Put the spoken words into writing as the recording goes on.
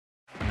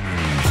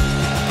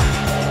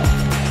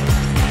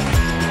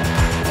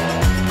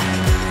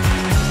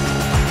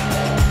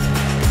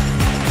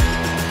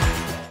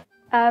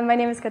My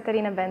name is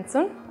Katarina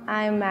Bencun.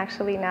 I'm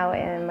actually now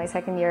in my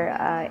second year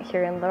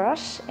here in La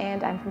Roche,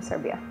 and I'm from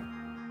Serbia.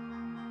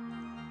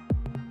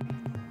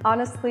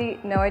 Honestly,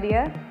 no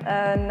idea.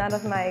 None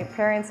of my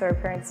parents or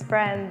parents'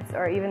 friends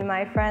or even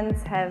my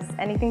friends has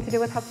anything to do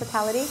with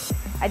hospitality.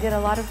 I did a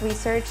lot of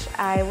research.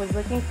 I was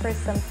looking for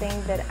something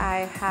that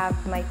I have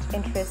my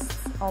interests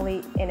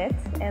only in it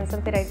and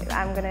something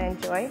I'm going to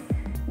enjoy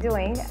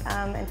doing,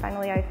 and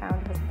finally I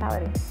found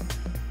hospitality.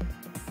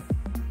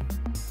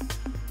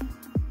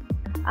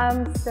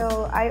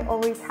 So I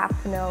always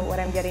have to know what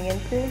I'm getting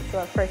into, so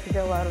at first I did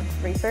a lot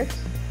of research.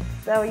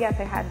 So yes,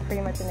 I had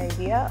pretty much an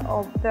idea,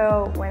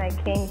 although when I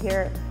came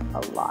here, a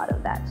lot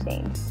of that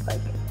changed.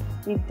 Like,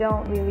 you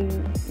don't really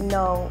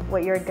know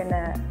what you're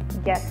gonna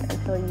get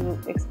until you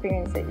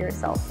experience it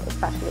yourself,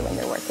 especially when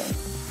you're working.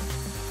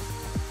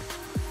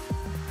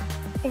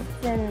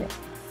 It's an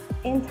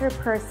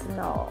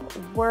interpersonal,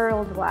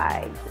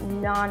 worldwide,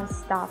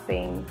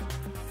 non-stopping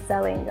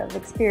selling of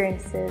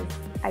experiences,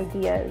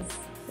 ideas,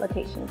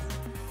 locations.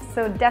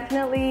 So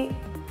definitely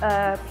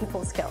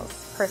people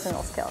skills,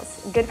 personal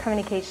skills, good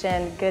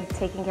communication, good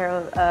taking care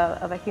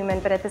of a human,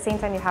 but at the same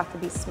time you have to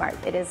be smart.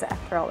 It is,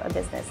 after all, a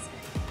business.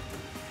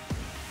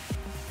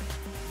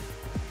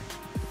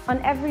 On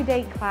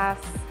everyday class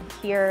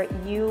here,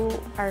 you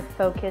are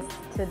focused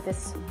to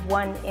this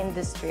one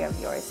industry of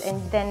yours, and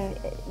then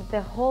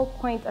the whole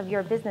point of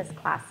your business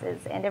classes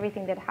and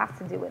everything that has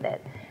to do with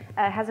it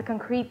has a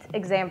concrete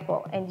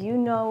example, and you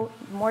know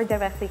more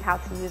directly how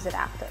to use it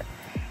after.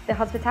 The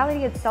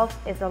hospitality itself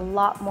is a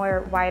lot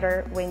more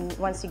wider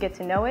once you get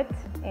to know it,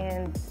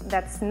 and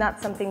that's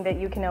not something that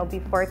you can know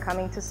before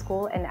coming to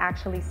school and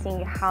actually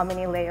seeing how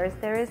many layers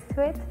there is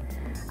to it.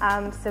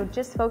 So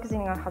just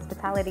focusing on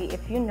hospitality,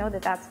 if you know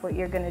that that's what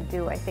you're going to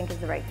do, I think is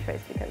the right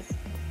choice because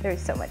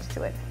there's so much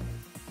to it.